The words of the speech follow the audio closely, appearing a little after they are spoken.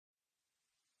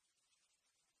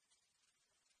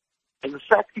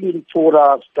Exactly in 4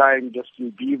 hours' time,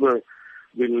 Justin Bieber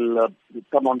will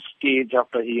come on stage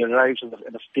after he arrives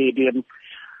at a stadium,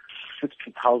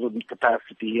 60,000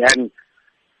 capacity, and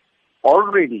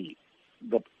already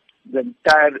the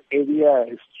entire area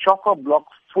is chock-a-block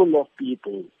full of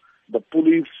people. The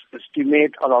police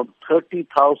estimate around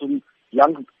 30,000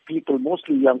 young people,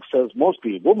 mostly youngsters,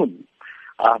 mostly women,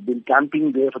 have been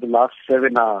camping there for the last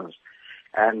 7 hours,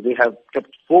 and they have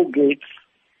kept 4 gates,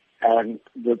 and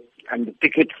the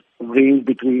tickets range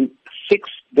between $60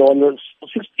 to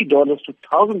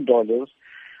 $1,000,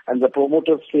 and the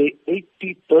promoters say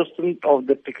 80% of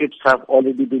the tickets have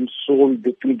already been sold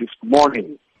between this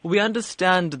morning. We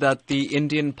understand that the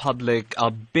Indian public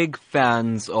are big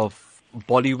fans of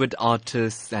Bollywood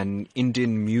artists and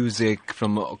Indian music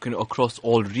from across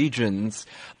all regions,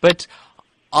 but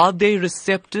are they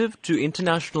receptive to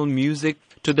international music,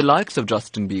 to the likes of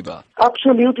Justin Bieber?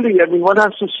 Absolutely. I mean, one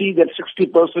has to see that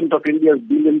 60% of India's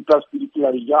billion-plus people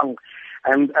are young,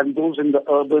 and those in the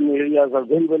urban areas are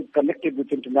very well connected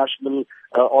with international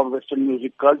or Western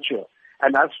music culture.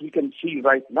 And as we can see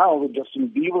right now with Justin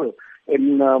Bieber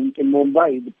in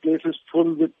Mumbai, the place is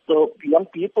full with young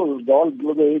people, all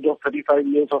below the age of 35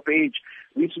 years of age.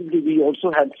 Recently, we also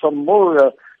had some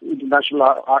more international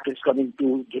artists coming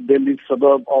to Delhi's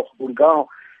suburb of Gurgaon,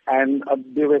 and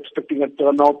they were expecting a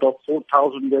turnout of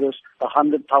 4,000, whereas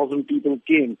 100,000 people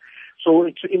came. So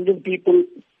it's Indian people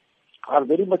are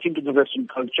very much into the Western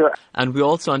culture. And we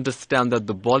also understand that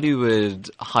the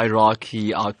Bollywood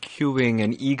hierarchy are queuing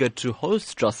and eager to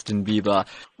host Justin Bieber.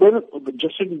 Well,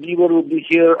 Justin Bieber will be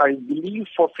here, I believe,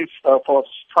 for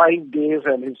 5 days,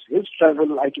 and his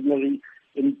travel itinerary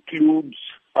includes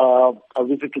a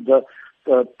visit to the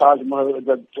Taj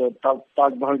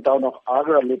Mahal town of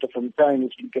Agra later from time.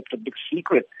 It's been kept a big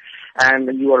secret.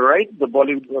 And you are right, the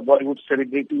Bollywood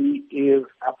celebrity is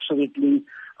absolutely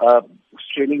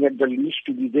straining at the leash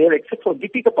to be there, except for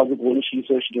Deepika Padukone. She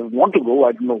says she doesn't want to go.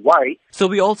 I don't know why. So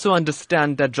we also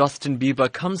understand that Justin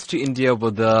Bieber comes to India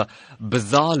with a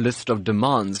bizarre list of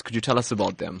demands. Could you tell us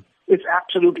about them? It's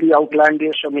absolutely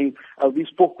outlandish. I mean, we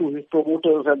spoke to his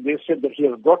promoters and they said that he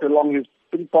has brought along his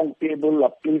ping-pong table,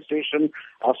 a PlayStation,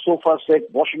 a sofa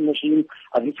set, washing machine,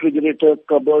 a refrigerator,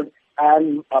 cupboard,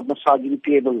 and a massaging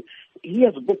table. He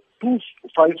has booked 2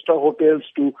 5-star hotels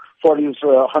for his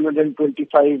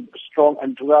 125-strong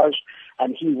entourage,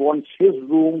 and he wants his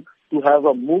room to have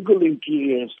a Mughal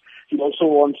interiors. He also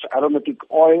wants aromatic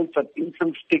oils and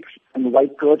incense sticks and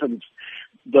white curtains.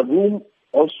 The room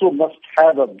also must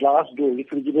have a glass door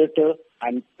refrigerator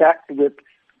and packed with,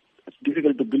 it's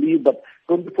difficult to believe, but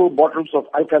 24 bottles of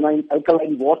alkaline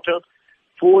water,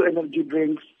 4 energy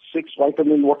drinks, 6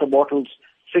 vitamin water bottles,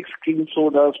 6 cream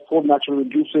sodas, 4 natural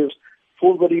juices,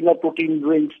 4 vanilla protein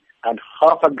drinks, and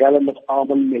half a gallon of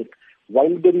almond milk,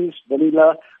 wild berries,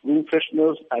 vanilla, room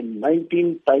fresheners, and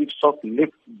 19 types of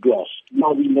lip gloss.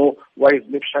 Now we know why his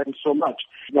lip shines so much.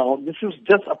 Now, this is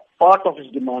just a part of his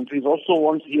demand. He has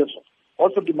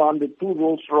also demanded 2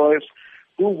 Rolls Royce,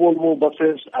 2 Volvo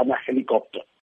buses, and a helicopter.